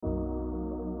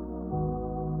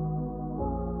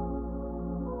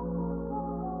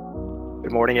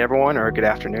good morning, everyone, or good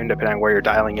afternoon, depending on where you're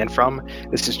dialing in from.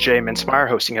 This is J Mintzmyer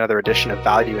hosting another edition of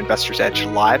Value Investors Edge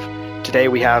Live. Today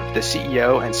we have the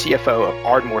CEO and CFO of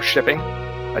Ardmore Shipping,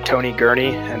 Tony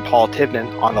Gurnee and Paul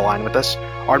Tivnan on the line with us.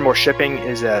 Ardmore Shipping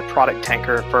is a product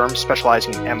tanker firm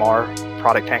specializing in MR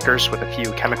product tankers with a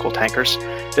few chemical tankers.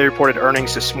 They reported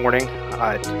earnings this morning,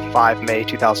 5 May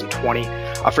 2020.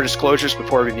 For disclosures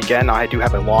before we begin, I do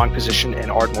have a long position in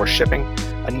Ardmore Shipping.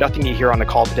 Nothing you hear on the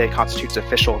call today constitutes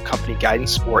official company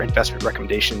guidance or investment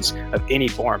recommendations of any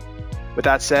form. With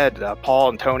that said, Paul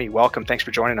and Tony, welcome. Thanks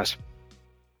for joining us.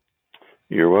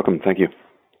 You're welcome. Thank you.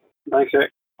 Thanks, Jay.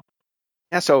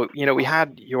 Yeah, so, we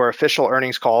had your official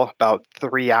earnings call about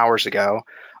 3 hours ago.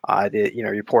 You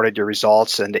reported your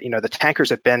results, and, the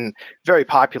tankers have been very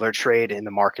popular trade in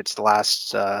the markets the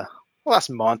last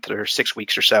month or 6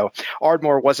 weeks or so.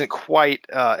 Ardmore wasn't quite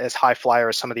as high flyer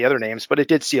as some of the other names, but it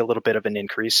did see a little bit of an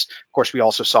increase. Of course, we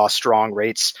also saw strong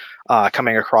rates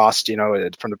coming across,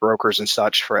 from the brokers and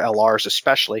such for LRs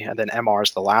especially, and then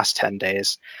MRs the last 10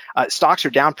 days. Stocks are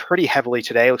down pretty heavily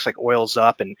today. It looks like oil's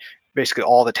up and basically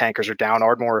all the tankers are down.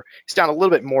 Ardmore is down a little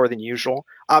bit more than usual.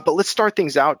 But let's start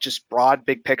things out just broad,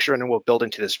 big picture, and then we'll build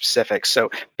into the specifics. So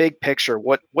big picture,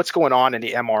 what's going on in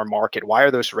the MR market? Why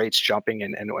are those rates jumping,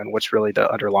 and what's really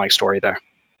the underlying story there?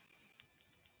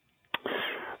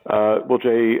 Well,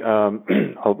 Jay,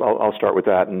 I'll start with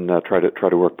that and try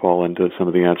to work Paul into some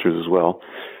of the answers as well.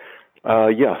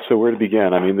 So where to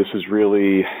begin? I mean, this is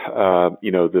really,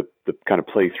 the kind of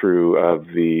playthrough of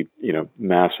the,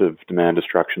 massive demand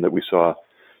destruction that we saw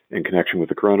in connection with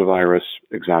the coronavirus,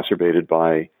 exacerbated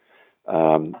by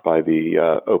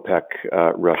the OPEC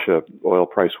Russia oil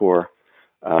price war.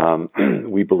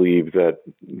 We believe that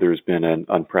there's been an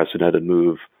unprecedented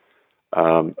move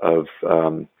of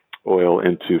oil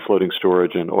into floating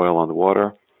storage and oil on the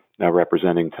water, now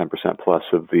representing 10% plus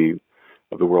of the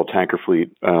world tanker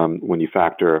fleet, when you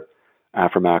factor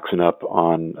Aframax and up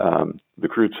on the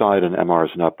crude side and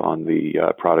MRs and up on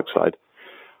the product side.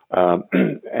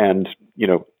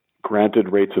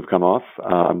 Granted, rates have come off.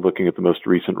 I'm looking at the most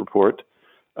recent report,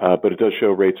 but it does show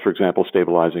rates, for example,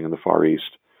 stabilizing in the Far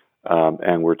East.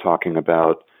 And we're talking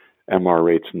about MR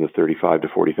rates in the $35,000 to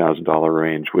 $40,000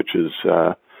 range, which is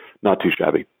not too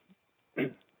shabby.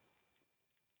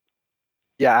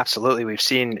 Yeah, absolutely. We've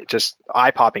seen just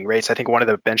eye-popping rates. I think one of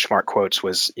the benchmark quotes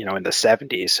was, in the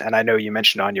 70s. And I know you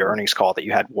mentioned on your earnings call that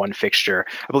you had one fixture.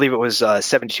 I believe it was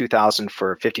 $72,000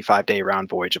 for a 55-day round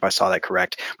voyage, if I saw that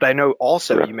correct. But I know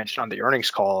also you mentioned on the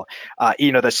earnings call,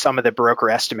 that some of the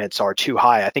broker estimates are too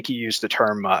high. I think you used the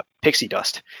term pixie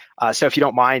dust. So if you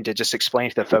don't mind to just explain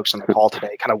to the folks on the call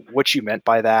today kind of what you meant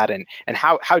by that, and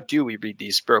how do we read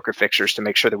these broker fixtures to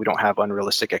make sure that we don't have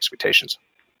unrealistic expectations?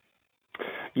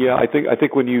 Yeah, I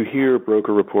think when you hear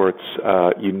broker reports,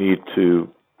 you need to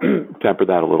temper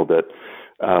that a little bit.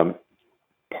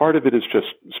 Part of it is just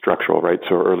structural, right?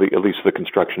 So early, at least the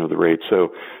construction of the rate.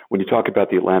 So when you talk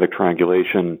about the Atlantic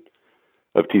triangulation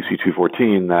of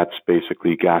TC214, that's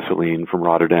basically gasoline from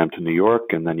Rotterdam to New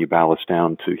York, and then you ballast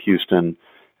down to Houston,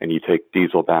 and you take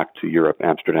diesel back to Europe,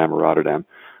 Amsterdam or Rotterdam.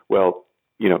 Well,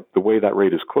 the way that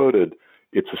rate is quoted,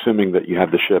 it's assuming that you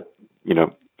have the ship,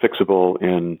 fixable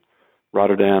in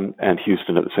Rotterdam and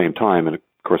Houston at the same time. And of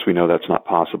course, we know that's not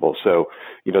possible. So,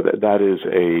 that is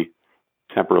a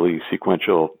temporally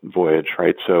sequential voyage,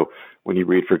 right? So when you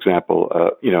read, for example,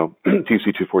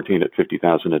 TC214 at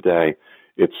 50,000 a day,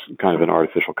 it's kind of an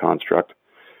artificial construct.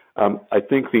 I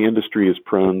think the industry is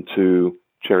prone to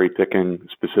cherry picking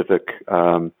specific,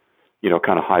 kind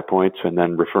of high points and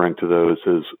then referring to those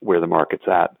as where the market's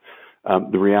at.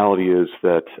 The reality is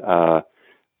that,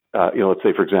 let's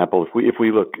say, for example, if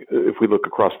we look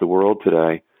across the world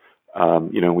today,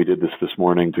 we did this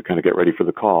morning to kind of get ready for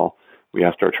the call. We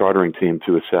asked our chartering team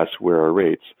to assess where our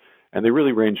rates, and they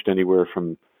really ranged anywhere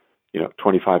from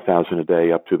 25,000 a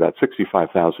day up to about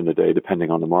 65,000 a day, depending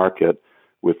on the market,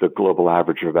 with a global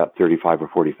average of about 35 or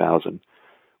 40,000.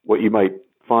 What you might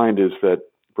find is that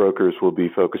brokers will be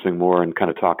focusing more and kind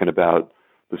of talking about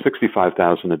the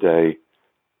 65,000 a day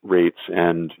rates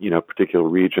and particular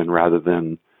region rather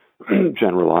than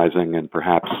generalizing and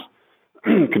perhaps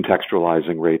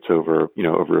contextualizing rates over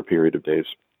a period of days.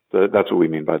 So that's what we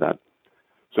mean by that.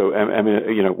 So,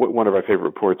 one of our favorite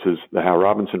reports is the Howe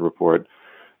Robinson report.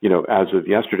 As of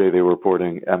yesterday, they were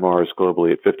reporting MRs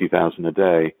globally at 50,000 a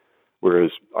day,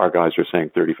 whereas our guys are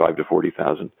saying 35 to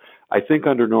 40,000. I think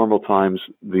under normal times,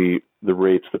 the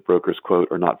rates that brokers quote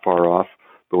are not far off,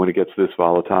 but when it gets this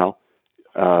volatile,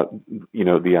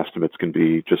 the estimates can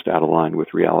be just out of line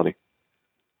with reality.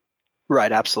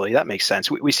 Right, absolutely. That makes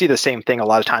sense. We see the same thing a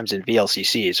lot of times in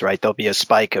VLCCs, right? There'll be a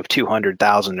spike of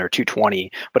 200,000 or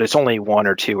 220, but it's only one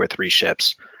or two or three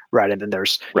ships, right? And then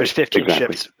there's Right. 15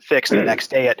 Exactly. ships fixed the next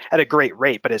day at a great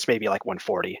rate, but it's maybe like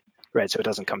 140, right? So it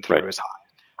doesn't come through Right. as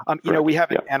high. Correct. We have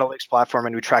an Yeah. analytics platform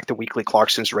and we track the weekly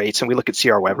Clarkson's rates and we look at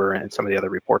CR Weber and some of the other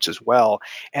reports as well.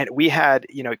 And we had,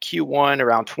 Q1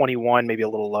 around 21, maybe a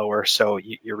little lower. So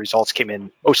your results came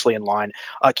in mostly in line.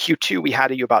 Q2, we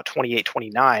had you about 28,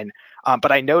 29.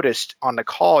 But I noticed on the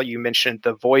call, you mentioned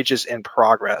the voyages in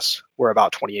progress were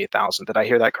about 28,000. Did I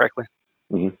hear that correctly?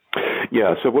 Mm-hmm.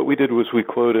 Yeah. So what we did was we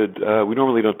quoted, we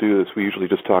normally don't do this. We usually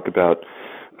just talk about,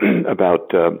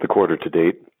 the quarter to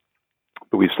date,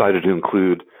 but we decided to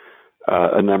include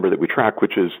a number that we track,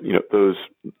 which is,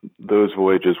 those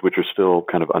voyages which are still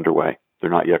kind of underway. They're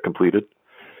not yet completed.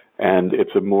 And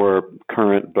it's a more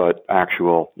current but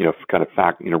actual, kind of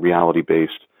fact,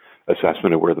 reality-based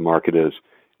assessment of where the market is.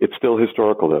 It's still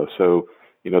historical though. So,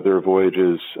 there are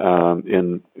voyages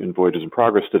in voyages in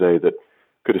progress today that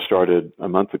could have started a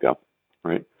month ago,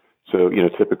 right? So,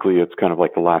 typically it's kind of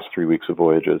like the last 3 weeks of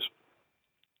voyages.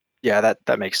 Yeah,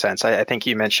 that makes sense. I think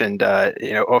you mentioned,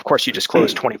 of course, you just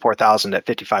closed 24,000 at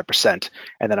 55%,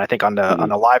 and then I think on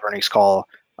the live earnings call,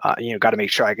 got to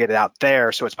make sure I get it out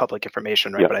there so it's public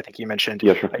information, right? Yeah. But I think you mentioned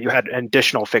Yeah, sure. you had an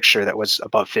additional fixture that was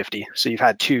above 50, so you've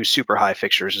had two super high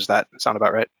fixtures. Does that sound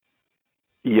about right?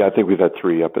 Yeah, I think we've had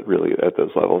three up at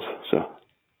those levels. So.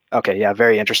 Okay, yeah,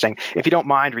 very interesting. If you don't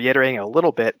mind reiterating a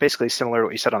little bit, basically similar to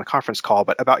what you said on the conference call,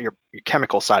 but about your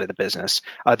chemical side of the business,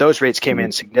 those rates came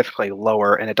in significantly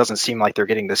lower, and it doesn't seem like they're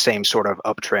getting the same sort of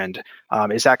uptrend.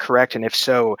 Is that correct? And if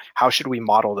so, how should we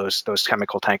model those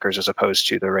chemical tankers as opposed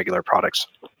to the regular products?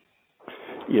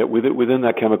 Yeah, within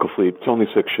that chemical fleet, it's only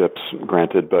 6 ships,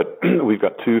 granted, but we've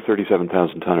got two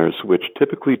 37,000 tonners, which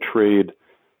typically trade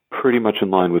pretty much in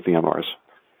line with the MRs.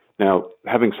 Now,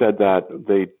 having said that,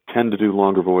 they tend to do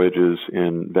longer voyages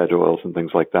in veg oils and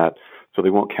things like that, so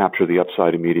they won't capture the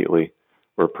upside immediately,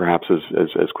 or perhaps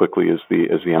as quickly as the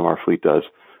MR fleet does.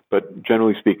 But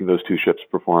generally speaking, those two ships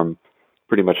perform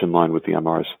pretty much in line with the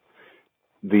MRs.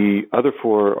 The other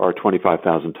 4 are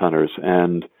 25,000 tonners,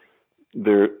 and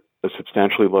they're a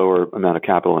substantially lower amount of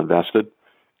capital invested,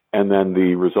 and then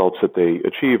the results that they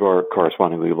achieve are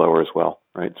correspondingly lower as well,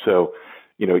 right? So,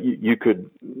 you could,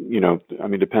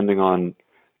 depending on,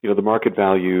 the market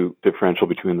value differential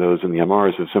between those and the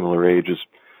MRs of similar age is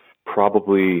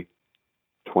probably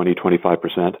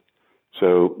 20-25%.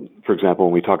 So, for example,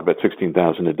 when we talk about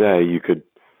 16,000 a day, you could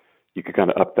kind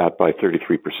of up that by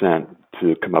 33%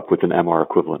 to come up with an MR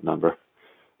equivalent number.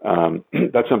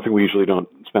 That's something we usually don't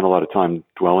spend a lot of time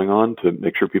dwelling on to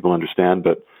make sure people understand,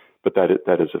 but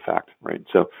that is a fact, right?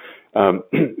 So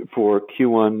for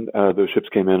Q1, those ships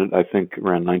came in at, I think,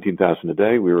 around 19,000 a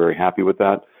day. We were very happy with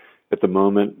that. At the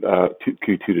moment,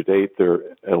 Q2 to date, they're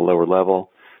at a lower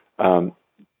level.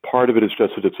 Part of it is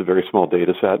just that it's a very small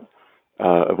data set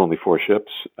of only 4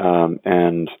 ships,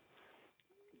 and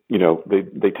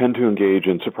they tend to engage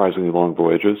in surprisingly long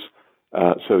voyages.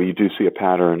 So you do see a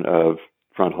pattern of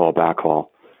front haul, back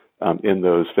haul in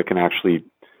those that can actually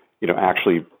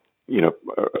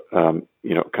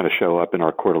kind of show up in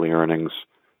our quarterly earnings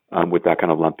with that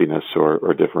kind of lumpiness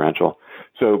or differential.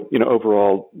 So,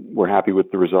 overall, we're happy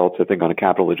with the results. I think on a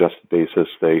capital adjusted basis,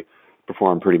 they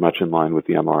perform pretty much in line with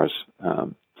the MRs.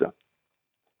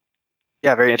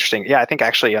 Yeah, very interesting. Yeah, I think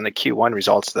actually on the Q1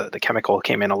 results, the chemical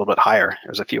came in a little bit higher. It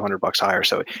was a few $100 higher.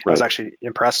 So I was actually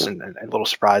impressed and a little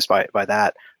surprised by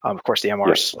that. Of course, the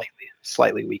MR is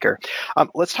slightly weaker.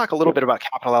 Let's talk a little bit about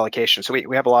capital allocation. So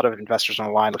we have a lot of investors on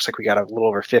the line. Looks like we got a little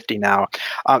over 50 now.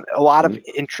 A lot of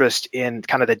interest in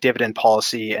kind of the dividend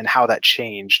policy and how that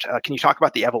changed. Can you talk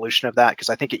about the evolution of that? Because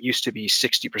I think it used to be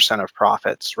 60% of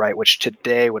profits, right? Which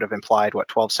today would have implied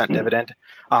 12-cent dividend.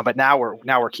 But now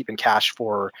we're keeping cash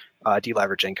for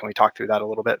deleveraging. Can we talk through that a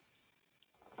little bit?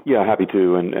 Yeah, happy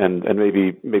to, and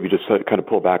maybe just kind of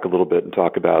pull back a little bit and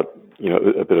talk about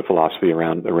a bit of philosophy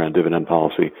around dividend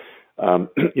policy.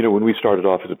 When we started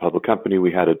off as a public company,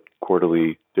 we had a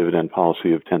quarterly dividend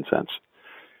policy of 10 cents.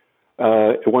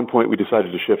 At one point, we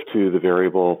decided to shift to the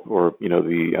variable, or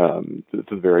the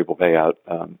variable payout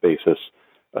basis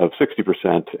of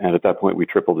 60%, and at that point, we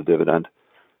tripled the dividend.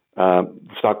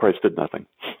 The stock price did nothing.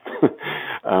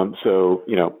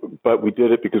 But we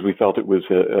did it because we felt it was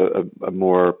a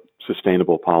more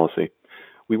sustainable policy.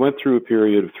 We went through a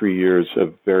period of 3 years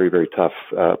of very, very tough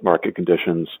market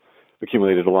conditions,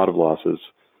 accumulated a lot of losses.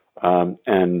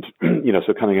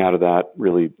 So coming out of that,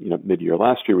 really, mid-year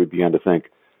last year, we began to think,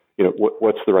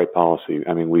 what's the right policy?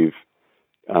 I mean, we've,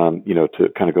 to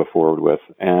kind of go forward with.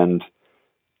 And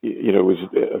it was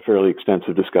a fairly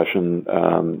extensive discussion,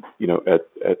 on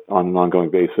an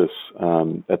ongoing basis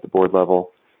at the board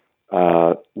level.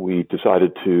 We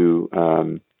decided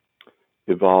to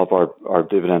evolve our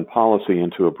dividend policy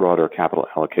into a broader capital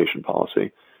allocation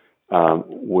policy,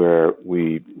 where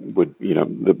we would,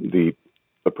 the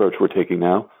approach we're taking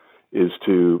now is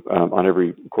to, on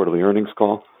every quarterly earnings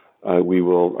call, we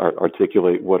will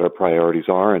articulate what our priorities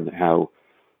are and how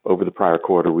over the prior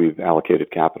quarter we've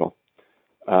allocated capital.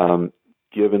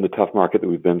 Given the tough market that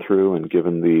we've been through and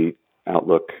given the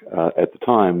outlook at the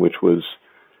time, which was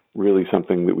really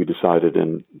something that we decided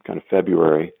in kind of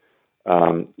February,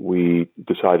 we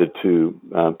decided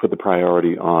to put the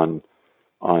priority on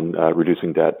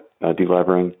reducing debt,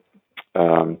 delevering,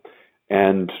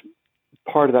 and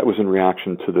part of that was in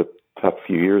reaction to the tough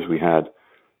few years we had,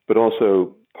 but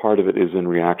also part of it is in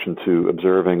reaction to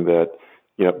observing that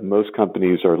most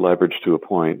companies are leveraged to a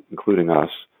point, including us,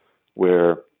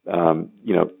 where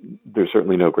there's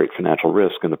certainly no great financial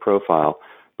risk in the profile,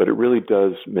 but it really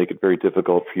does make it very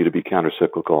difficult for you to be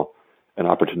countercyclical and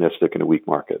opportunistic in a weak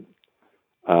market.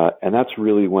 And that's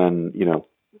really when,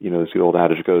 as the old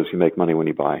adage goes, you make money when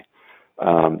you buy.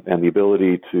 And the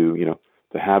ability to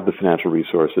have the financial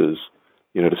resources,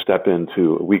 to step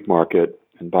into a weak market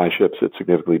and buy ships at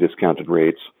significantly discounted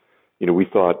rates, we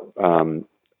thought, and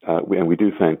we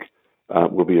do think,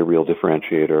 will be a real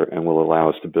differentiator and will allow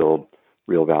us to build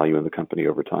real value in the company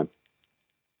over time.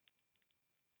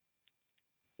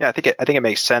 Yeah, I think it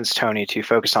makes sense, Tony, to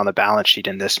focus on the balance sheet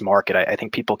in this market. I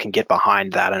think people can get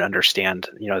behind that and understand,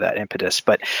 that impetus.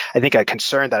 But I think a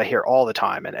concern that I hear all the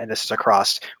time, and this is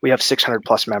across, we have 600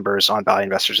 plus members on Value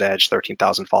Investors Edge,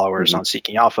 13,000 followers on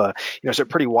Seeking Alpha. It's a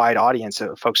pretty wide audience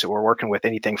of folks that we're working with,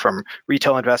 anything from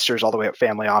retail investors all the way up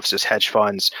family offices, hedge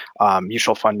funds,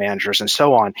 mutual fund managers, and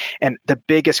so on. And the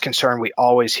biggest concern we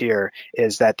always hear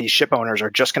is that these ship owners are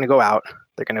just going to go out.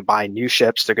 They're going to buy new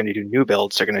ships. They're going to do new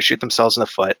builds. They're going to shoot themselves in the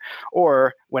foot.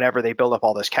 Or whenever they build up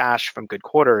all this cash from good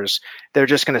quarters, they're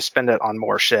just going to spend it on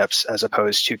more ships as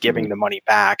opposed to giving the money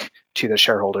back to the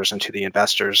shareholders and to the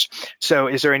investors. So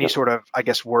is there any sort of,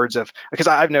 words of, because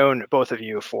I've known both of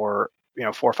you for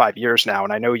 4 or 5 years now,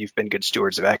 and I know you've been good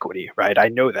stewards of equity, right? I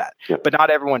know that, but not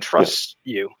everyone trusts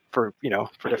you for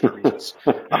different reasons.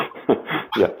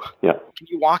 Can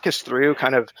you walk us through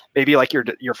kind of maybe like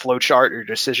your flow chart, your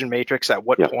decision matrix? At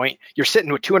what point you're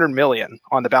sitting with $200 million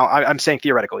on the balance? I'm saying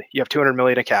theoretically, you have $200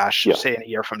 million in cash, say in a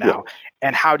year from now,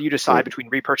 and how do you decide between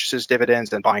repurchases,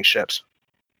 dividends, and buying ships?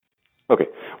 Okay,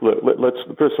 let's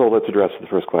first of all let's address the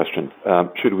first question.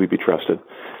 Should we be trusted?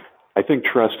 I think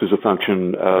trust is a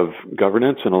function of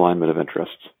governance and alignment of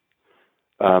interests.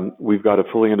 We've got a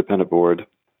fully independent board.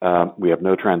 We have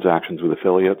no transactions with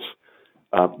affiliates.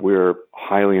 We're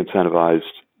highly incentivized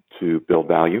to build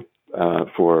value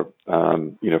for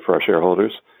our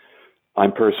shareholders.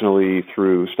 I'm personally,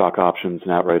 through stock options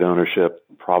and outright ownership,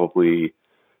 probably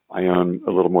I own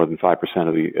a little more than 5%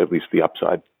 of at least the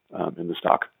upside in the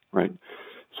stock, right?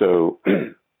 So.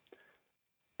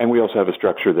 And we also have a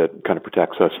structure that kind of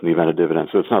protects us in the event of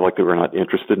dividends. So it's not like that we're not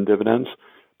interested in dividends,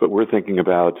 but we're thinking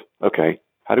about, okay,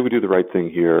 how do we do the right thing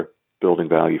here, building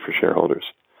value for shareholders?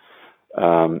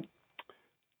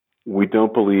 We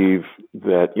don't believe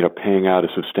that, paying out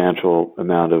a substantial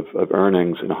amount of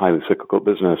earnings in a highly cyclical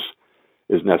business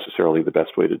is necessarily the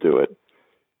best way to do it.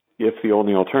 If the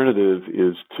only alternative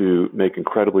is to make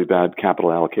incredibly bad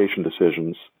capital allocation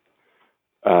decisions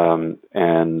and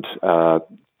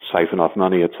siphon off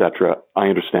money, et cetera, I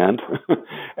understand.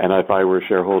 And if I were a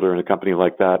shareholder in a company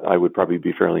like that, I would probably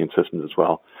be fairly insistent as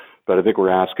well. But I think we're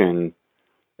asking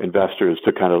investors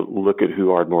to kind of look at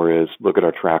who Ardmore is, look at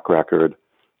our track record,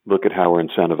 look at how we're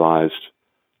incentivized,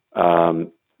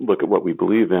 look at what we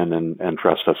believe in, and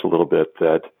trust us a little bit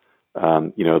that,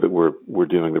 that we're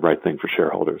doing the right thing for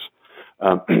shareholders.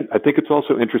 I think it's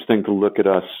also interesting to look at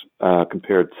us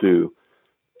compared to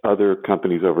other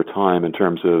companies over time in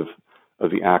terms of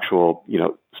the actual,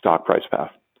 stock price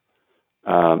path.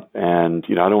 And,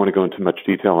 I don't want to go into much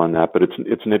detail on that, but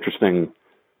it's an interesting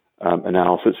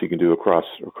analysis you can do across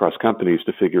companies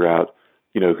to figure out,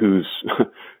 who's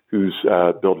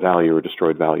built value or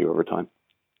destroyed value over time.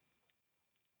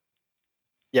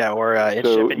 Yeah, or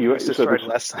destroyed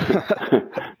less.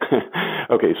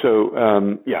 Okay,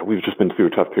 so we've just been through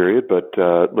a tough period, but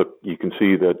look, you can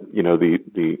see that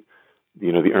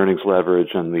the earnings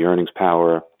leverage and the earnings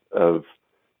power of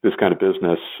this kind of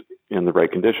business in the right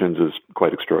conditions is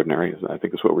quite extraordinary. I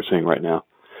think is what we're seeing right now.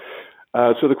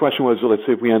 So the question was, let's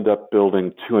say if we end up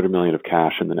building $200 million of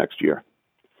cash in the next year,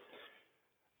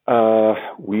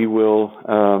 we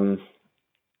will,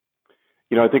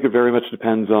 I think it very much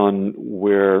depends on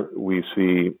where we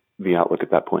see the outlook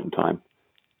at that point in time.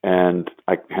 And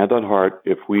hand on heart,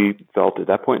 if we felt at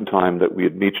that point in time that we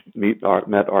had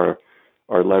met our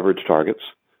leverage targets,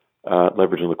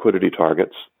 leverage and liquidity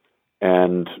targets,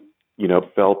 and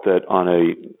felt that on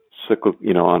a cycle,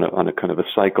 on a kind of a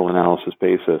cycle analysis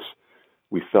basis,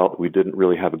 we felt we didn't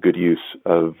really have a good use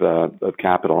of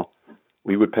capital,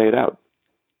 we would pay it out.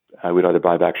 We'd either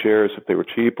buy back shares if they were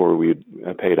cheap, or we'd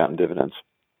pay it out in dividends.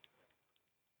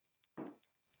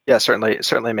 Yeah,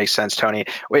 certainly makes sense, Tony.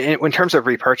 In terms of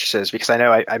repurchases, because I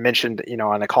know I mentioned,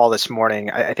 on the call this morning,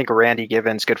 I think Randy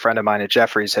Givens, good friend of mine at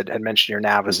Jefferies, had mentioned your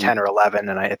NAV was 10 or 11,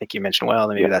 and I think you mentioned, well,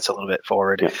 maybe that's a little bit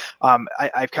forward. Yeah.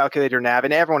 I've calculated your NAV,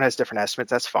 and everyone has different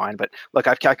estimates. That's fine, but look,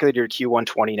 I've calculated your Q1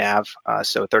 20 NAV,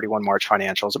 so 31 March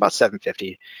financials, about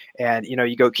 750, and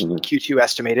you go Q2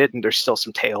 estimated, and there's still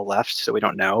some tail left, so we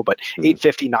don't know, but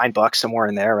 850, $9 somewhere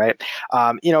in there, right?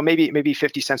 Maybe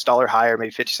 50 cents dollar higher,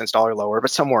 maybe 50 cents dollar lower, but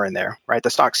somewhere in there, right?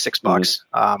 The stock's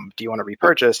 $6. Do you want to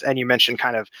repurchase? And you mentioned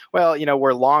kind of, well,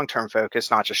 we're long-term focused,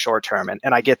 not just short-term.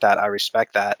 And I get that. I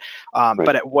respect that. Right.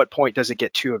 But at what point does it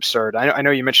get too absurd? I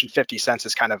know you mentioned 50 cents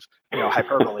is kind of,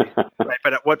 hyperbole, right?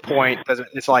 But at what point does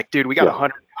it's like, dude, we got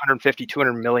 100, 150,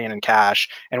 200 million in cash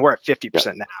and we're at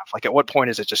 50% NAV. Like, at what point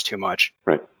is it just too much?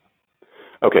 Right.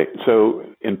 Okay. So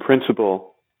in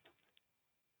principle,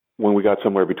 when we got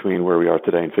somewhere between where we are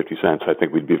today and 50 cents, I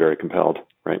think we'd be very compelled,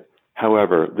 right?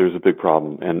 However, there's a big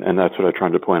problem, and that's what I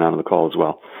tried to point out on the call as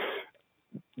well.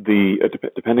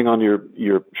 Depending on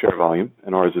your share volume,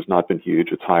 and ours has not been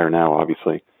huge, it's higher now,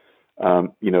 obviously.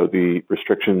 The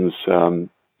restrictions,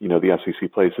 the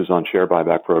SEC places on share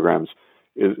buyback programs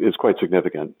is quite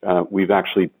significant. We've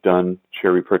actually done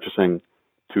share repurchasing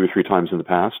 2 or 3 times in the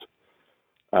past,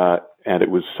 and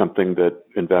it was something that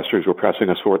investors were pressing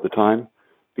us for at the time.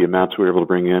 The amounts we were able to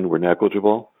bring in were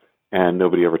negligible, and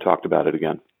nobody ever talked about it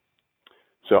again.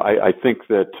 So I think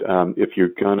that if you're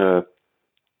going to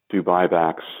do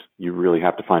buybacks, you really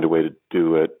have to find a way to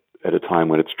do it at a time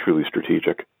when it's truly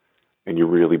strategic and you're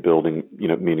really building,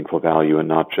 meaningful value, and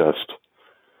not just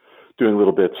doing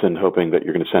little bits and hoping that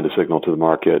you're going to send a signal to the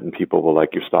market and people will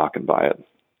like your stock and buy it.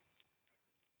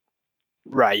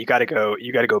 Right. You got to go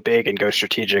big and go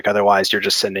strategic. Otherwise, you're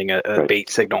just sending a bait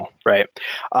signal. Right.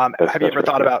 Have you ever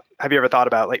thought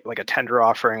about like a tender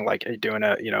offering, like doing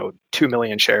 2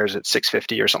 million shares at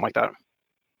 650 or something like that?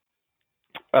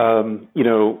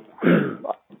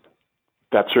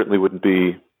 That certainly wouldn't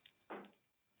be,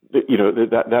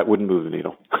 that wouldn't move the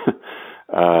needle.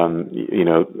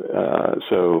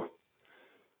 So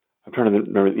I'm trying to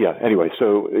remember. Yeah. Anyway,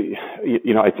 so,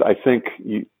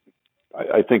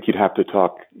 I think you'd have to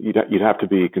talk. You'd have to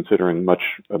be considering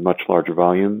a much larger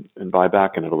volume in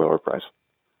buyback and at a lower price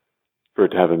for it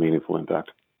to have a meaningful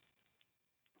impact.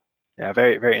 Yeah,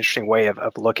 very, very interesting way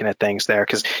of looking at things there.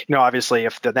 Because obviously,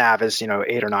 if the NAV is $8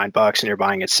 or $9 and you're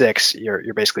buying at $6,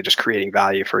 you're basically just creating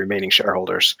value for remaining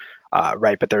shareholders,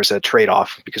 right? But there's a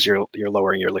trade-off because you're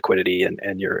lowering your liquidity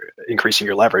and you're increasing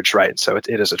your leverage, right? So it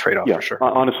is a trade-off for sure.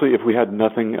 Honestly, if we had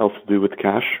nothing else to do with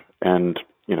cash, and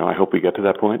I hope we get to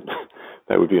that point,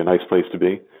 that would be a nice place to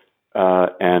be.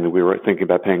 And we were thinking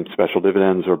about paying special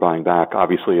dividends or buying back.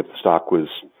 Obviously, if the stock was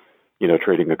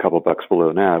trading a couple bucks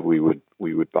below NAV, we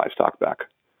would buy stock back.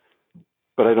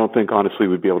 But I don't think, honestly,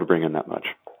 we'd be able to bring in that much,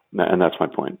 and that's my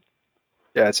point.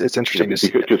 Yeah, it's interesting to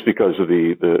see. Just because of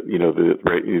the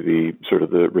sort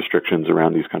of the restrictions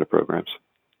around these kind of programs.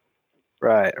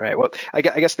 Right. Well, I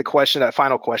guess that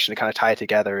final question to kind of tie it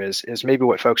together is maybe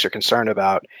what folks are concerned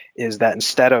about is that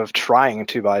instead of trying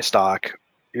to buy stock,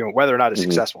 whether or not it's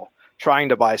successful, trying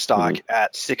to buy stock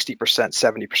at 60%,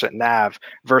 70% NAV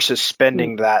versus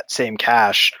spending that same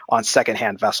cash on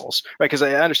secondhand vessels, right? Because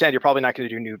I understand you're probably not going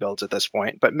to do new builds at this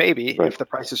point, but maybe if the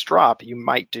prices drop, you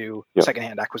might do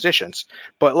secondhand acquisitions.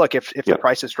 But look, if the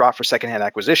prices drop for secondhand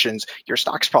acquisitions, your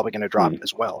stock's probably going to drop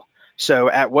as well. So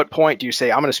at what point do you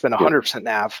say, I'm going to spend 100%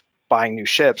 NAV buying new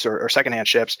ships or secondhand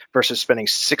ships versus spending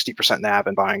 60% NAV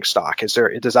and buying stock? Does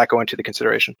that go into the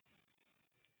consideration?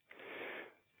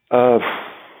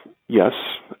 Yes.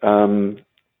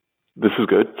 This is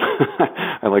good.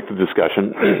 I like the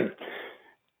discussion.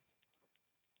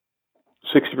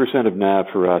 60% of NAV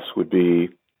for us would be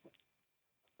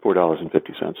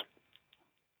 $4.50.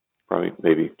 Probably,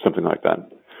 maybe something like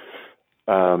that.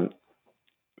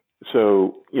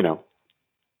 So,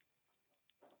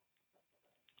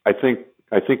 I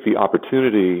think the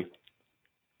opportunity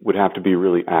would have to be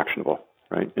really actionable,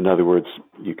 right? In other words,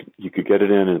 you could get it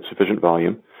in sufficient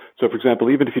volume. So, for example,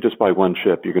 even if you just buy one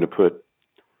ship, you're going to put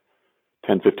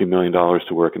 $10, $50 million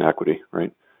to work in equity,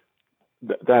 right?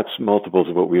 that's multiples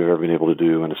of what we've ever been able to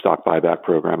do in a stock buyback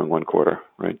program in one quarter,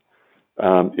 right?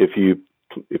 If you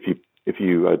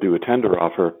do a tender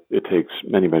offer, it takes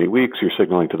many, many weeks. You're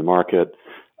signaling to the market.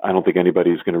 I don't think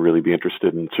anybody's going to really be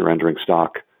interested in surrendering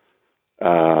stock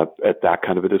at that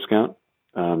kind of a discount.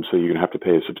 So you're going to have to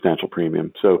pay a substantial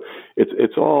premium. So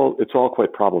it's all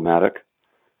quite problematic.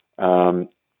 But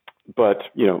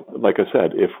like I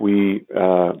said, if we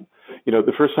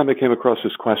the first time I came across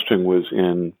this question was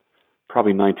in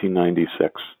probably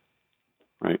 1996,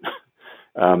 right?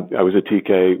 I was at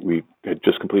TK. We had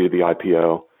just completed the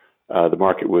IPO. The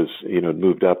market was,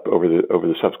 moved up over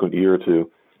the subsequent year or two,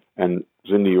 and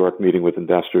was in New York meeting with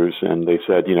investors, and they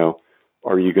said,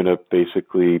 are you going to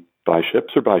basically buy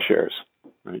ships or buy shares,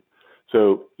 right?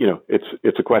 So,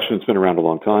 it's a question that's been around a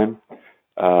long time.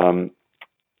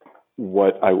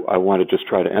 What I want to just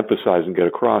try to emphasize and get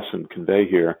across and convey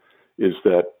here is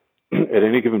that at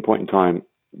any given point in time,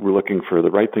 we're looking for the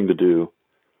right thing to do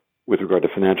with regard to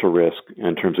financial risk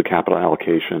in terms of capital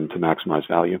allocation to maximize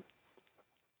value.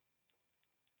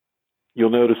 You'll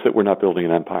notice that we're not building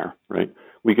an empire, right?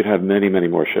 We could have many, many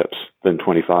more ships than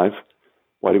 25.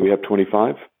 Why do we have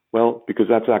 25? Well, because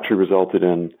that's actually resulted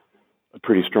in a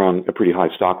pretty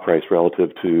high stock price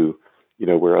relative to,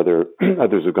 where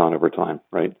others have gone over time,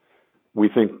 right? We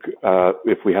think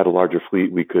if we had a larger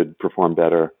fleet, we could perform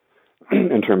better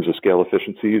in terms of scale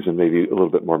efficiencies and maybe a little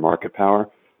bit more market power.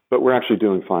 But we're actually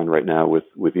doing fine right now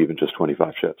with even just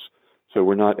 25 ships. So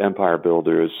we're not empire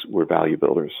builders, we're value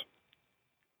builders.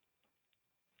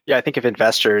 Yeah, I think if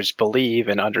investors believe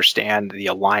and understand the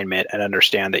alignment and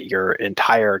understand that your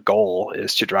entire goal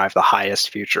is to drive the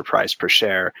highest future price per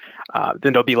share,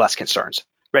 then there'll be less concerns,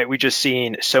 right? We've just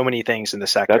seen so many things in the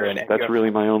sector. That's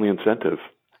really my only incentive.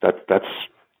 That's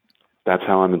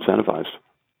how I'm incentivized.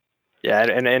 Yeah,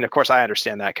 and of course I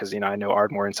understand that because I know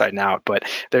Ardmore inside and out. But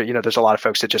there's a lot of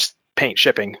folks that just paint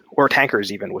shipping or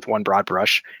tankers even with one broad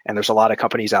brush, and there's a lot of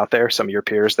companies out there, some of your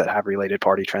peers, that have related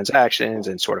party transactions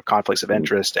and sort of conflicts of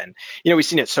interest. And we've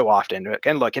seen it so often.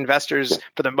 And look, investors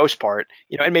for the most part,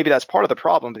 and maybe that's part of the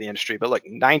problem of the industry, but look,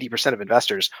 90% of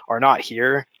investors are not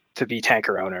here to be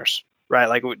tanker owners. Right,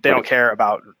 like they don't care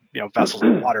about vessels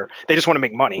in water. They just want to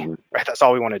make money, right? That's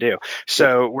all we want to do.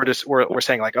 So we're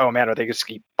saying like, oh man, are they just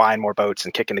keep buying more boats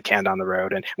and kicking the can down the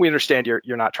road? And we understand you're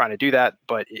not trying to do that,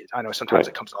 but I know sometimes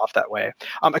it comes off that way.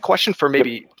 A question for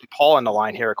maybe Paul on the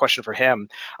line here. A question for him.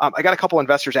 I got a couple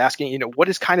investors asking, what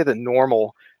is kind of the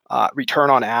normal return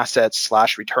on assets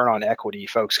 / return on equity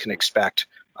folks can expect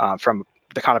from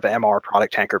the kind of MR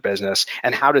product tanker business,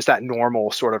 and how does that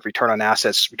normal sort of return on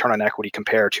assets, return on equity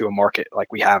compare to a market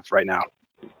like we have right now?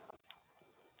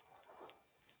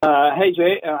 Hey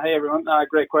Jay, hey everyone.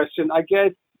 Great question. I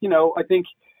guess I think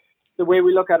the way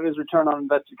we look at it is return on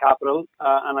invested capital,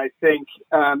 and I think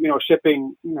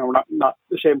shipping. We're not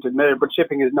ashamed to admit it, but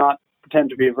shipping is not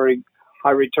pretend to be a very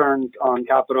high return on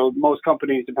capital. Most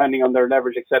companies, depending on their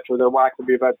leverage, etc., their WACC would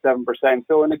be about 7%.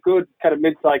 So in a good kind of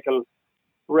mid-cycle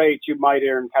rate, you might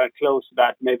earn kind of close to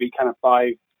that, maybe kind of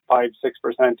 5, 6%,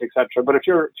 etc. But if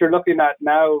you're looking at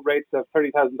now rates of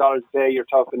 $30,000 a day, you're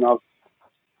talking of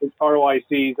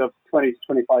ROICs of 20 to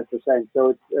 25%.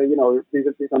 So it's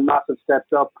these are massive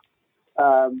steps up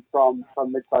from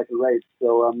mid-cycle rates.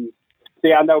 So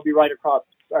and that would be right across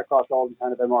all the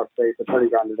kind of MR space at $30,000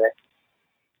 a day.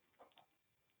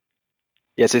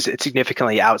 Yes, it's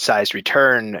significantly outsized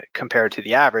return compared to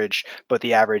the average, but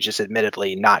the average is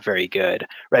admittedly not very good,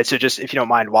 right? So just if you don't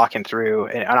mind walking through,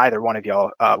 and either one of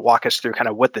y'all walk us through kind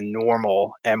of what the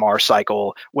normal MR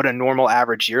cycle, what a normal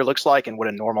average year looks like, and what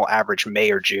a normal average May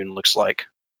or June looks like.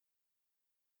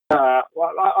 Well,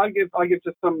 I'll give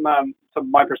just some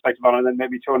my perspective on it, and then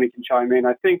maybe Tony can chime in.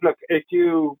 I think, look, if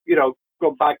you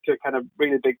go back to kind of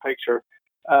really big picture.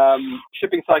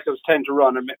 Shipping cycles tend to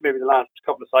run, and maybe the last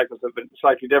couple of cycles have been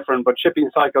slightly different, but shipping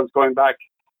cycles going back,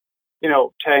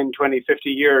 10, 20, 50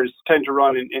 years tend to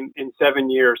run in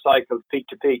 7-year cycles, peak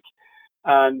to peak.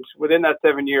 And within that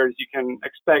 7 years, you can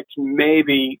expect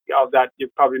maybe of that, you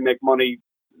probably make money,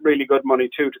 really good money,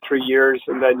 2 to 3 years,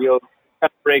 and then you'll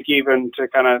kind of break even to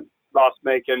kind of loss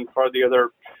making for the other,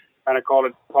 kind of call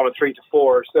it 3 to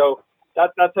 4. So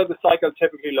that's how the cycle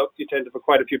typically looks. You tend to have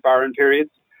quite a few barren periods.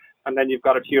 And then you've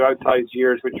got a few outsized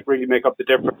years which really make up the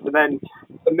difference. And then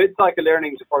the mid-cycle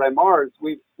earnings for MRs,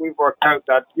 we've worked out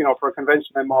that for a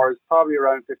conventional MR is probably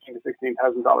around $15,000 to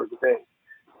 $16,000 a day,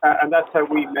 and that's how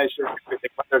we measure everything,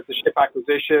 whether it's a ship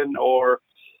acquisition or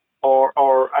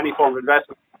any form of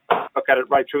investment. Look at it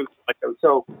right through the cycle.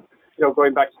 So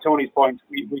going back to Tony's point,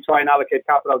 we try and allocate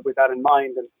capital with that in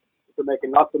mind. And if you're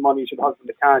making lots of money, you should husband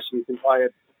the cash, and you can buy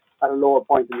it at a lower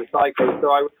point in the cycle.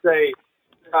 So I would say.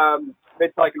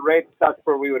 mid-cycle rates, that's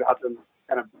where we would have them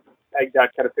kind of peg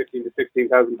that kind of $15,000 to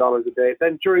 $16,000 a day.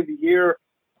 Then during the year,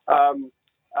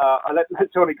 I'll let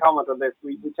Tony comment on this.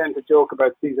 We tend to joke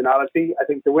about seasonality. I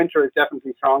think the winter is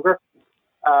definitely stronger.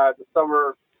 The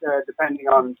summer, depending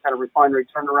on kind of refinery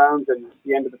turnarounds and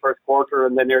the end of the first quarter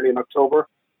and then early in October,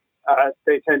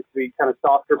 they tend to be kind of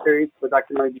softer periods, but that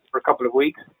can only be for a couple of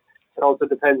weeks. It also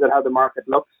depends on how the market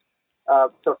looks.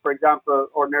 So, for example,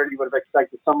 ordinarily you would have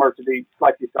expected summer to be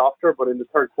slightly softer, but in the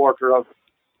third quarter of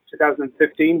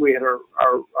 2015, we had our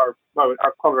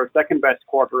second best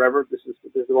quarter ever. This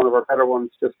is one of our better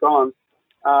ones just gone.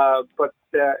 But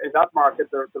in that market,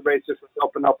 the rates just went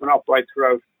up and up and up right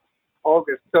throughout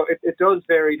August. So it does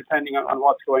vary depending on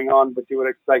what's going on, but you would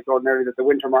expect ordinarily that the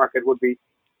winter market would be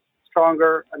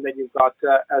stronger, and then you've got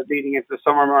leading into the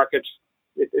summer market,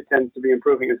 it tends to be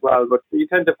improving as well. But you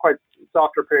tend to have quite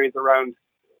softer periods around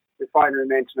refinery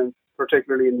maintenance,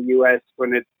 particularly in the US,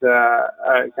 when it's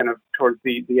kind of towards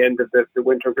the end of the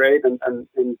winter grade, and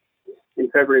in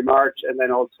February, March, and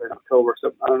then also in October.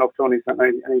 So I don't know if Tony's got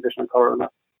any additional color on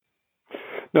that.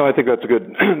 No, I think that's a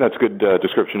good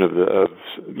description of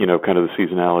kind of the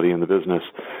seasonality in the business.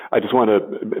 I just want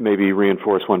to maybe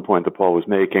reinforce one point that Paul was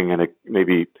making, and it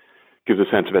maybe gives a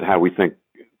sense of it how we think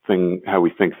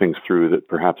things through that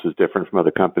perhaps is different from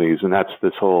other companies, and that's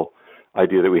this whole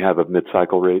idea that we have of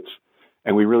mid-cycle rates,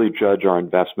 and we really judge our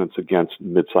investments against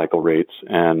mid-cycle rates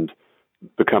and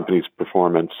the company's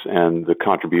performance and the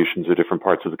contributions of different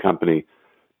parts of the company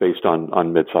based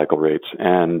on mid-cycle rates.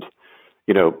 And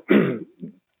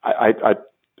I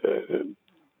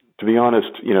to be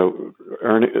honest,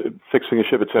 fixing a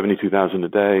ship at 72,000 a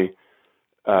day,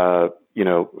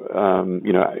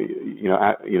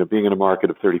 being in a market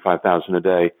of 35,000 a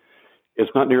day,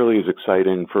 it's not nearly as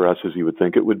exciting for us as you would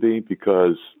think it would be,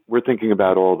 because we're thinking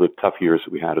about all the tough years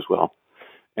that we had as well.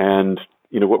 And,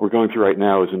 what we're going through right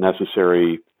now is a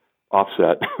necessary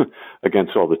offset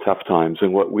against all the tough times.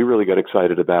 And what we really get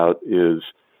excited about is,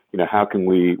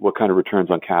 what kind of returns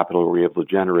on capital are we able to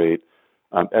generate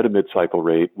at a mid-cycle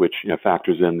rate, which,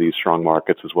 factors in these strong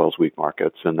markets as well as weak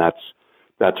markets. And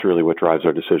that's really what drives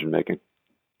our decision making.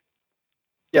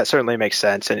 Yeah, it certainly makes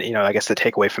sense. And, I guess the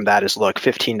takeaway from that is, look,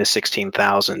 15 to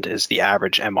 16,000 is the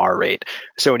average MR rate.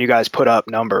 So when you guys put up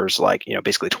numbers like,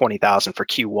 basically 20,000 for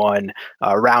Q1,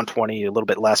 around 20, a little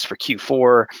bit less for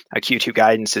Q4, Q2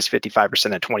 guidance is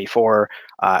 55% at 24.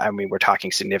 We're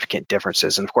talking significant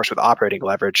differences. And of course, with operating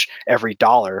leverage, every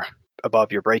dollar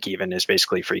above your break even is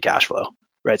basically free cash flow.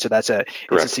 Right. So it's a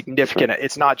significant,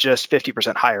 it's not just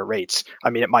 50% higher rates.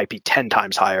 It might be 10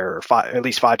 times higher or at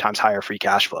least 5 times higher free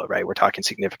cash flow. Right. We're talking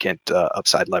significant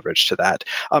upside leverage to that.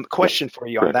 Question for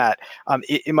you on that.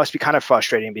 It must be kind of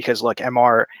frustrating because, look,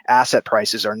 MR asset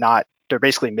prices are not, they're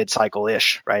basically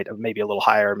mid-cycle-ish, right? Maybe a little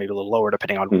higher, maybe a little lower,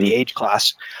 depending on the age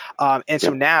class.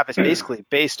 So NAV is basically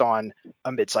based on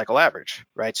a mid-cycle average,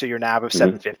 right? So your NAV of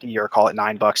 750, or call it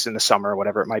 $9 in the summer,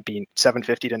 whatever it might be,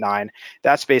 750 to 9.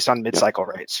 That's based on mid-cycle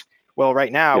rates. Well,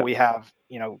 right now we have,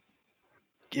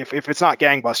 if it's not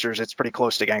gangbusters, it's pretty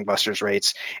close to gangbusters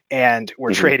rates, and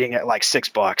we're trading at like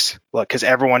 $6. Look, because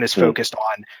everyone is focused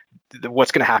on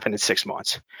what's going to happen in 6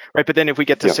 months, right? But then if we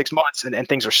get to 6 months and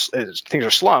things are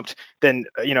slumped, then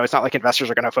it's not like investors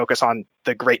are going to focus on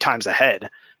the great times ahead.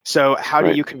 So how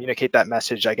do you communicate that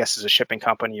message, I guess, as a shipping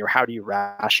company, or how do you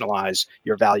rationalize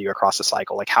your value across the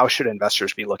cycle? Like, how should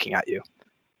investors be looking at you?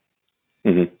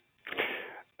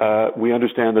 We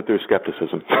understand that there's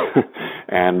skepticism,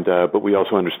 but we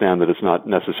also understand that it's not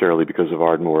necessarily because of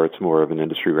Ardmore. It's more of an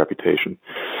industry reputation.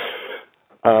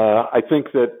 I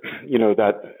think that,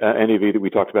 that NAV that we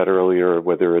talked about earlier,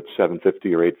 whether it's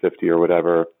 750 or 850 or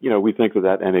whatever, we think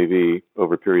that NAV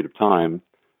over a period of time,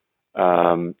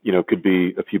 could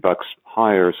be a few bucks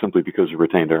higher simply because of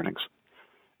retained earnings.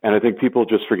 And I think people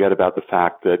just forget about the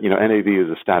fact that, NAV is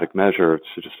a static measure. It's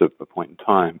just a point in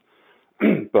time.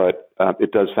 But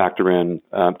it does factor in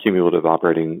cumulative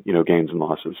operating, gains and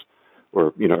losses,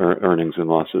 or earnings and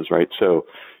losses, right? So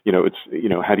it's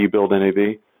how do you build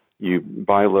NAV? You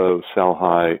buy low, sell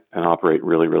high, and operate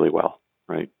really, really well,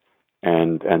 right?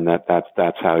 And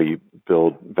that's how you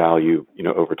build value,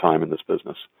 over time in this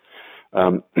business.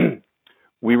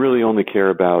 We really only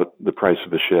care about the price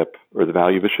of a ship or the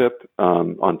value of a ship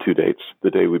on 2 dates: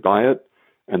 the day we buy it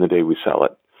and the day we sell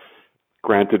it.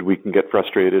 Granted, we can get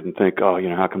frustrated and think,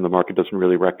 how come the market doesn't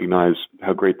really recognize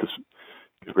how great the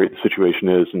situation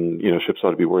is, and ships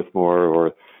ought to be worth more,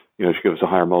 or should give us a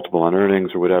higher multiple on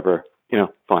earnings or whatever.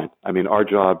 Fine. Our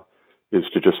job is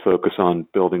to just focus on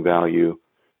building value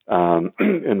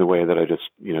in the way that I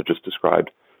just described.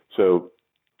 So,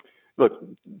 look,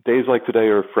 days like today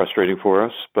are frustrating for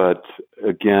us, but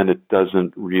again, it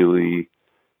doesn't really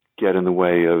get in the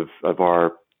way of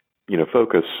our,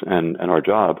 focus and our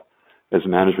job as a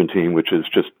management team, which is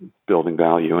just building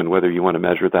value. And whether you want to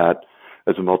measure that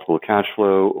as a multiple of cash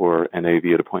flow or NAV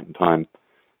at a point in time,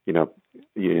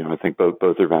 I think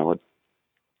both are valid.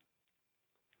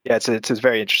 Yeah, it's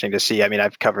very interesting to see. I mean,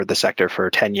 I've covered the sector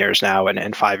for 10 years now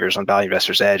and 5 years on Value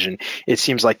Investor's Edge. And it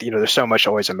seems like, there's so much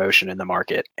always emotion in the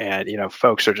market. And,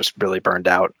 folks are just really burned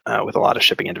out with a lot of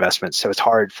shipping investments. So it's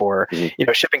hard for,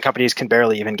 shipping companies can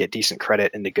barely even get decent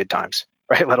credit in the good times,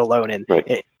 right? Let alone in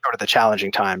sort of the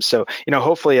challenging times. So,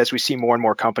 hopefully as we see more and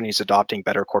more companies adopting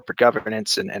better corporate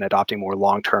governance and adopting more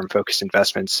long-term focused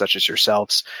investments such as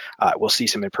yourselves, we'll see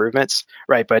some improvements,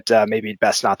 right? But maybe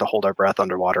best not to hold our breath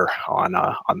underwater on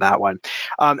that one.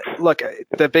 Look,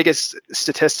 the biggest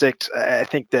statistic I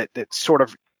think that's sort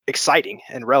of exciting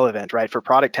and relevant, right, for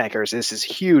product tankers is this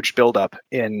huge buildup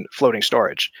in floating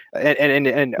storage and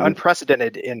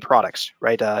unprecedented in products,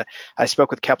 right? I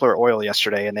spoke with Kepler Oil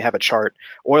yesterday, and they have a chart,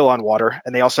 oil on water,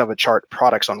 and they also have a chart,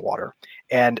 products on water.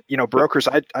 And, brokers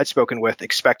I'd spoken with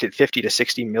expected 50 to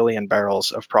 60 million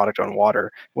barrels of product on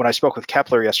water. When I spoke with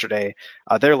Kepler yesterday,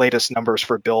 their latest numbers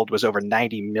for build was over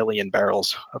 90 million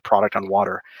barrels of product on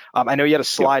water. I know you had a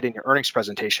slide in your earnings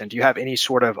presentation. Do you have any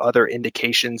sort of other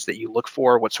indications that you look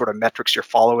for? What sort of metrics you're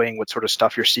following? What sort of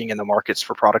stuff you're seeing in the markets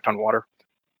for product on water?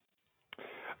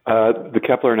 The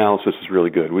Kepler analysis is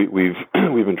really good. We've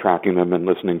been tracking them and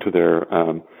listening to their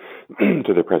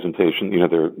presentation,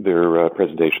 their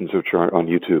presentations, which are on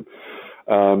YouTube,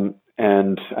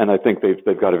 and I think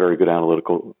they've got a very good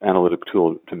analytic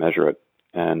tool to measure it.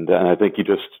 And I think you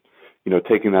just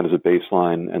taking that as a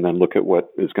baseline and then look at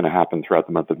what is going to happen throughout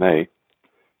the month of May,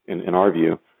 in our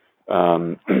view,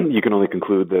 you can only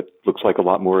conclude that looks like a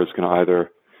lot more is going to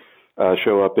either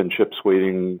show up in ships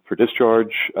waiting for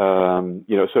discharge.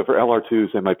 So for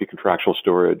LR2s, there might be contractual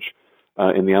storage.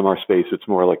 In the MR space, it's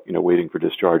more like, waiting for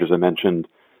discharge. As I mentioned,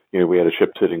 we had a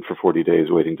ship sitting for 40 days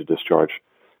waiting to discharge.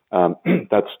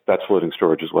 That's floating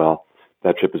storage as well.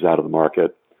 That ship is out of the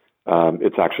market.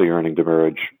 It's actually earning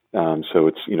demurrage. So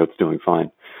it's doing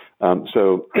fine.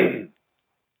 So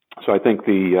I think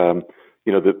the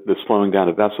slowing down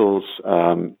of vessels,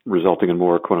 resulting in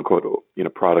more quote unquote,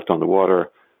 product on the water,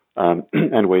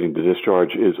 and waiting to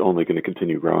discharge is only going to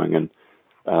continue growing and,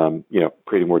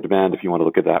 creating more demand if you want to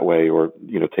look at it that way, or,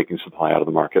 taking supply out of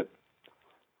the market.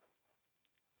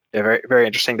 Yeah, very, very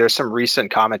interesting. There's some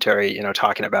recent commentary,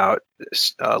 talking about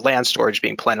land storage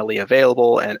being plentifully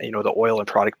available and, the oil and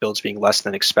product builds being less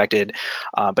than expected.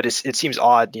 But it seems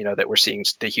odd, that we're seeing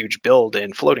the huge build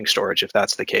in floating storage, if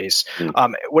that's the case.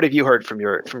 What have you heard from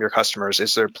your customers?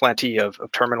 Is there plenty of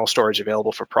terminal storage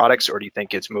available for products, or do you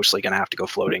think it's mostly going to have to go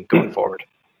floating going forward?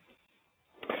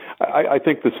 I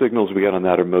think the signals we get on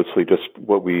that are mostly just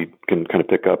what we can kind of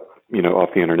pick up, off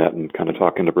the internet and kind of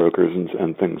talking to brokers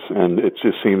and things. And it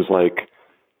just seems like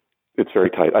it's very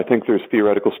tight. I think there's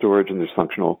theoretical storage and there's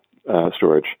functional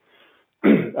storage.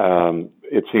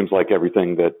 It seems like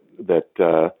everything that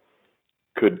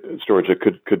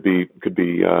could be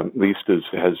leased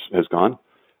has gone.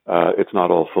 It's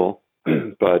not all full,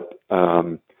 but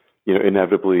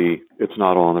inevitably it's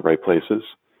not all in the right places,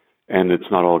 and it's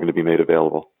not all going to be made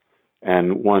available.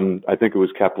 And I think it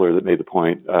was Kepler that made the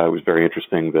point, it was very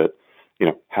interesting that,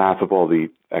 half of all the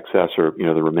excess or,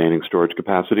 the remaining storage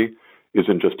capacity is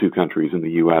in just two countries, in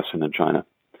the U.S. and in China.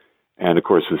 And of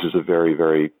course, this is a very,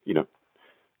 very,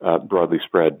 broadly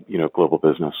spread, global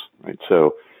business, right?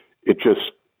 So it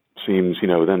just seems,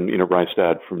 then,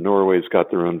 Rystad from Norway's got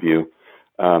their own view.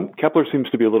 Kepler seems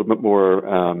to be a little bit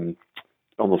more,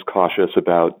 almost cautious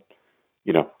about,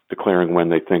 declaring when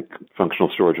they think functional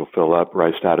storage will fill up.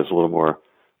 Rystad is a little more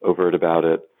overt about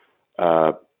it.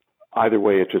 Either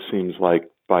way, it just seems like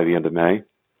by the end of May,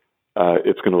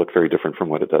 it's going to look very different from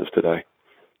what it does today.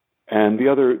 And the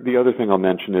other thing I'll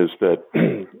mention is that,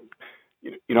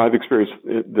 I've experienced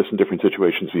this in different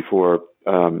situations before.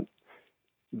 The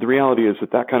reality is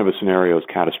that kind of a scenario is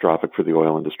catastrophic for the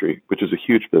oil industry, which is a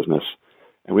huge business,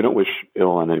 and we don't wish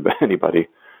ill on anybody,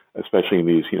 especially in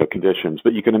these, conditions.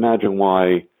 But you can imagine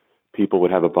why people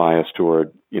would have a bias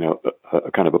toward,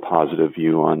 a kind of a positive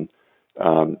view on,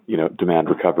 demand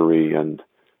recovery and,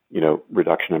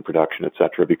 reduction in production, et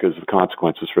cetera, because the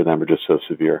consequences for them are just so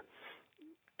severe.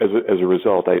 As a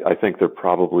result, I think they're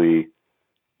probably,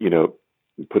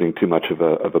 putting too much of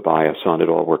a bias on it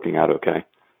all working out okay.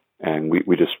 And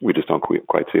we just don't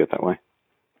quite see it that way.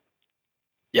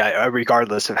 Yeah,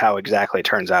 regardless of how exactly it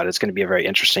turns out, it's going to be a very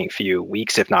interesting few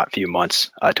weeks, if not few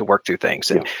months, to work through things.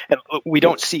 And we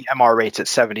don't see MR rates at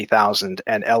 70,000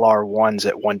 and LR1s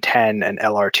at 110 and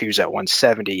LR2s at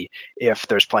 170 if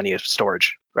there's plenty of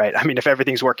storage, right? I mean, if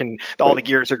everything's working, all the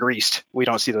gears are greased, we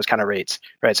don't see those kind of rates,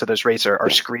 right? So those rates are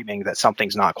screaming that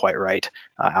something's not quite right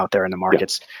out there in the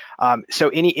markets. So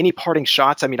any parting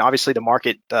shots? I mean, obviously the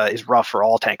market is rough for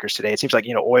all tankers today. It seems like,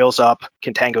 oil's up,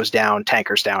 contango's down,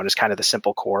 tankers down is kind of the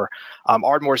simple core.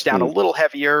 Ardmore's down a little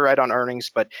heavier, right, on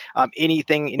earnings, but any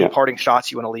parting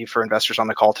shots you want to leave for investors on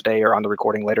the call today or on the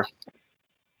recording later?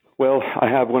 Well, I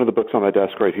have one of the books on my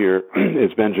desk right here.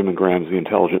 It's Benjamin Graham's The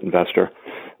Intelligent Investor,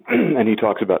 and he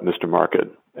talks about Mr.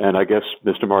 Market. And I guess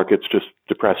Mr. Market's just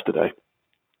depressed today.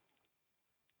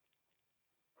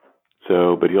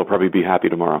 So, but he'll probably be happy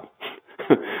tomorrow.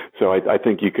 So I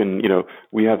think you can,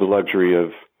 we have the luxury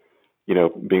of,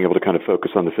 being able to kind of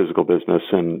focus on the physical business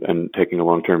and taking a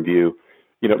long-term view.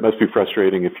 It must be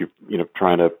frustrating if you're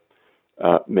trying to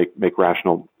make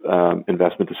rational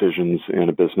investment decisions in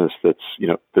a business that's,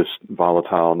 this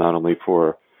volatile, not only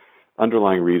for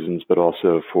underlying reasons, but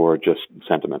also for just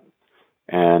sentiment.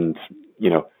 And,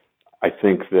 I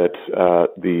think that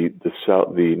not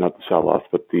the sell-off,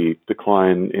 but the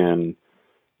decline in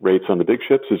rates on the big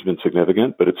ships has been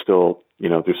significant, but it's still,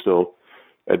 they're still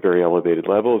at very elevated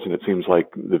levels. And it seems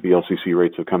like the VLCC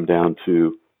rates have come down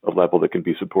to a level that can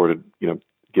be supported,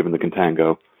 given the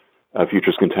contango,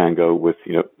 futures contango with,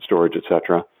 storage, et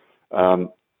cetera.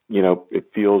 It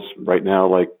feels right now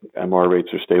like MR rates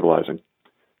are stabilizing.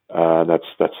 That's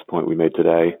the point we made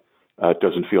today. It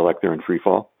doesn't feel like they're in free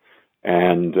fall.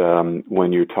 And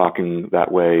when you're talking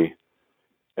that way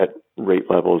at rate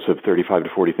levels of 35 to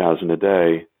 40,000 a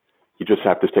day, you just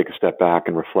have to take a step back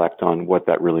and reflect on what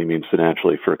that really means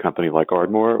financially for a company like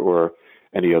Ardmore or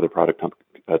any other product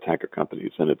tanker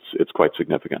companies, and it's quite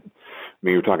significant. I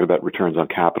mean, you were talking about returns on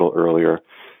capital earlier.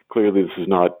 Clearly, this is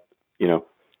not,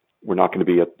 we're not going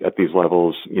to be at these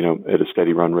levels, at a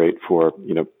steady run rate for,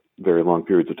 very long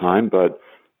periods of time, but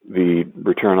the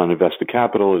return on invested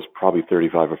capital is probably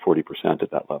 35 or 40% at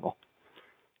that level.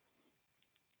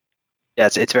 Yeah,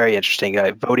 it's very interesting.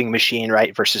 A voting machine,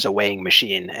 right, versus a weighing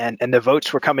machine. And the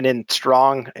votes were coming in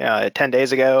strong 10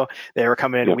 days ago. They were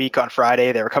coming in weak on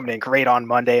Friday. They were coming in great on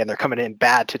Monday, and they're coming in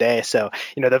bad today. So,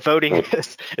 the voting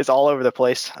is all over the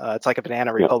place. It's like a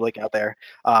banana republic out there.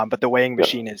 But the weighing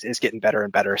machine is getting better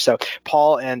and better. So,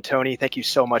 Paul and Tony, thank you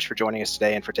so much for joining us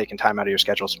today and for taking time out of your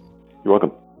schedules. You're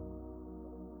welcome.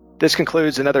 This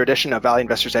concludes another edition of Value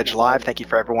Investors Edge Live. Thank you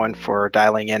for everyone for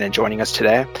dialing in and joining us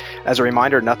today. As a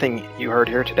reminder, nothing you heard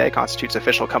here today constitutes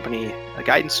official company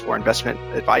guidance or investment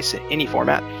advice in any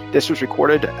format. This was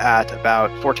recorded at about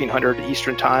 1400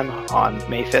 Eastern Time on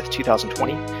May 5th,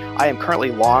 2020. I am currently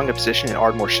long a position in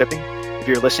Ardmore Shipping. If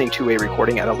you're listening to a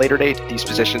recording at a later date, these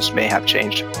positions may have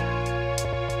changed.